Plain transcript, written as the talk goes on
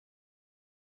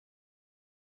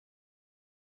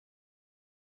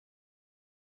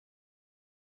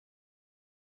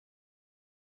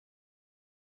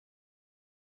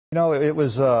You know, it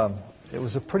was a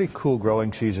pretty cool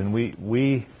growing season.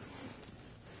 We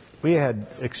had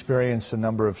experienced a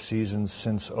number of seasons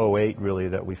since '08 really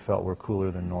that we felt were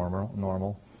cooler than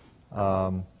normal.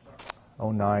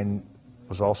 '09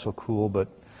 was also cool, but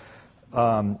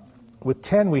with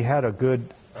 10 we had a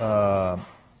good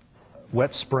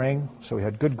wet spring, so we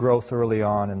had good growth early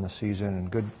on in the season and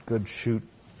good shoot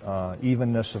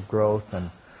evenness of growth.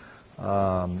 And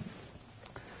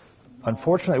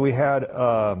unfortunately, we had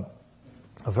a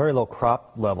very low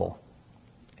crop level,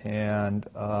 and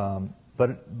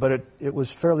but it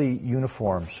was fairly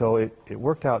uniform, so it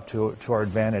worked out to our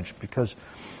advantage, because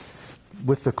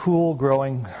with the cool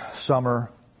growing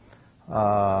summer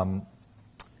and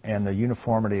the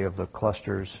uniformity of the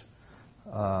clusters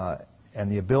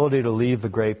and the ability to leave the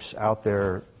grapes out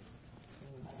there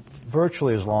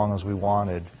virtually as long as we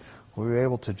wanted, we were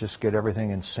able to just get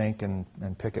everything in sync and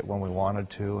pick it when we wanted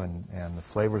to, and the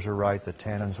flavors were right, the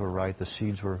tannins were right, the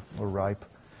seeds were ripe.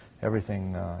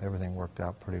 Everything worked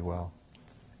out pretty well.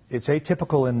 It's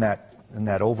atypical in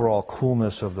that overall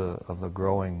coolness of the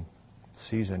growing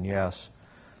season, yes,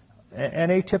 and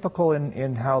atypical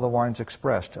in how the wine's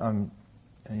expressed. You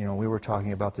know, we were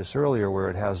talking about this earlier, where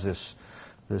it has this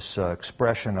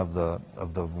expression of the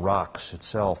rocks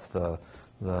itself, the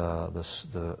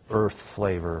earth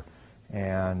flavor.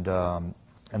 And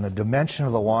the dimension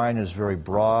of the wine is very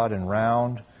broad and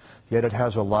round, yet it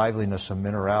has a liveliness, a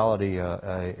minerality,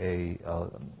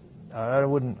 I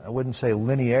wouldn't say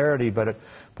linearity, but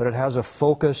it has a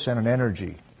focus and an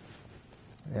energy.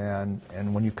 And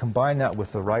when you combine that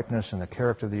with the ripeness and the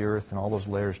character of the earth and all those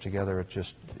layers together, it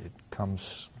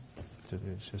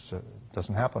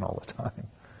doesn't happen all the time.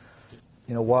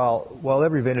 You know, while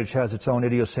every vintage has its own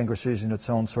idiosyncrasies and its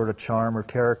own sort of charm or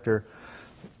character,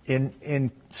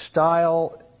 in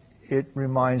style, it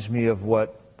reminds me of a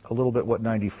little bit what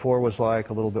 '94 was like,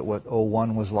 a little bit what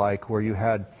 '01 was like, where you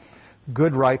had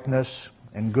good ripeness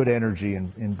and good energy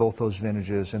in both those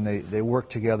vintages, and they work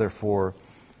together for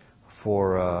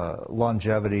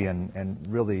longevity and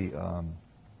really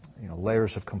you know,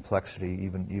 layers of complexity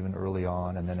even early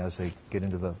on, and then as they get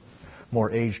into the more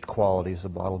aged qualities, the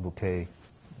bottle bouquet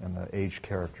and the aged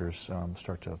characters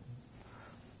start to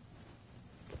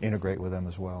integrate with them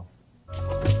as well.